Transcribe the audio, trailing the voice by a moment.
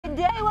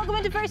Hi, welcome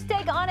into First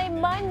Take on a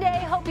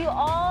Monday. Hope you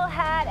all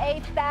had a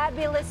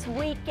fabulous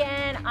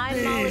weekend.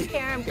 I'm Molly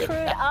Karam, crewed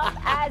up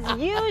as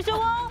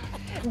usual.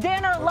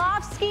 Dan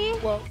Orlovsky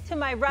to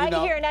my right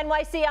here in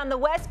NYC. On the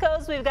West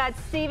Coast, we've got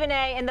Stephen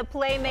A. and the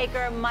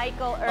playmaker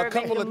Michael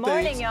Irvin. Good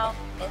morning, y'all.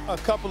 A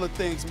couple of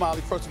things, Molly.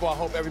 First of all, I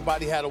hope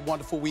everybody had a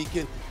wonderful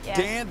weekend. Yeah.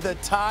 Dan, the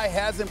tie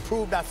has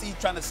improved. I see you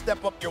trying to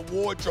step up your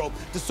wardrobe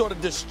to sort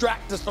of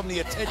distract us from the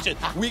attention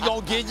we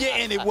gonna give you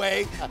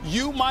anyway.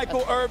 You,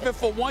 Michael Irvin,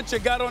 for once you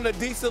got on a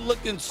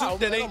decent-looking suit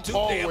that ain't too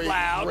damn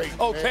loud. Great,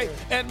 okay,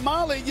 man. and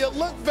Molly, you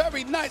look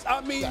very nice.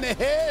 I mean, the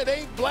head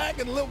ain't black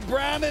and a little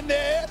brown in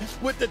there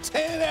with the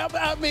tan out.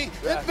 I mean,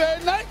 it's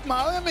very nice,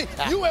 Molly. I mean,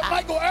 you and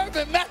Michael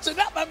Irvin matching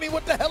up. I mean,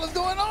 what the hell is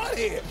going on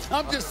here?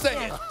 I'm just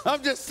saying.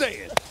 I'm just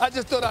saying. I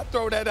just thought I'd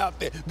throw that out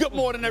there. Good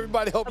morning,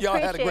 everybody. Hope y'all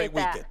had a great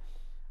weekend.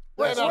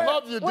 Man, I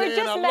love you, Dan. We're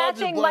just I love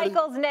matching you, buddy.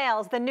 Michael's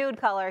nails, the nude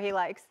color he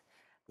likes.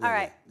 All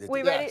right,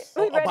 we ready? Yes.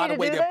 We ready by the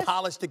way, to do they're this?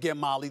 polished again,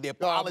 Molly. They're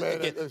polished man,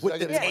 again that's with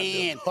the like-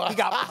 tan. He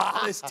got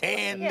polished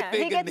tan. Yeah,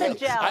 he gets a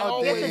gel.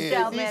 He gets a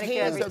gel These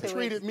manicure hands every have 2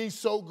 treated weeks. me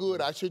so good.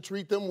 I should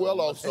treat them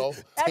well also.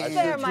 That's I should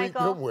fair, treat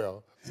Michael. them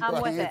well.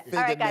 I'm with it. All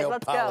right, guys,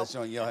 let's Polish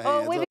go. on your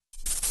Oh, hands.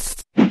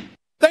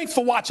 Thanks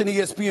for watching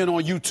ESPN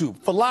on YouTube.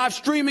 For live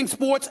streaming,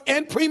 sports,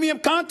 and premium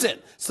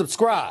content,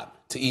 subscribe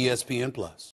to ESPN+.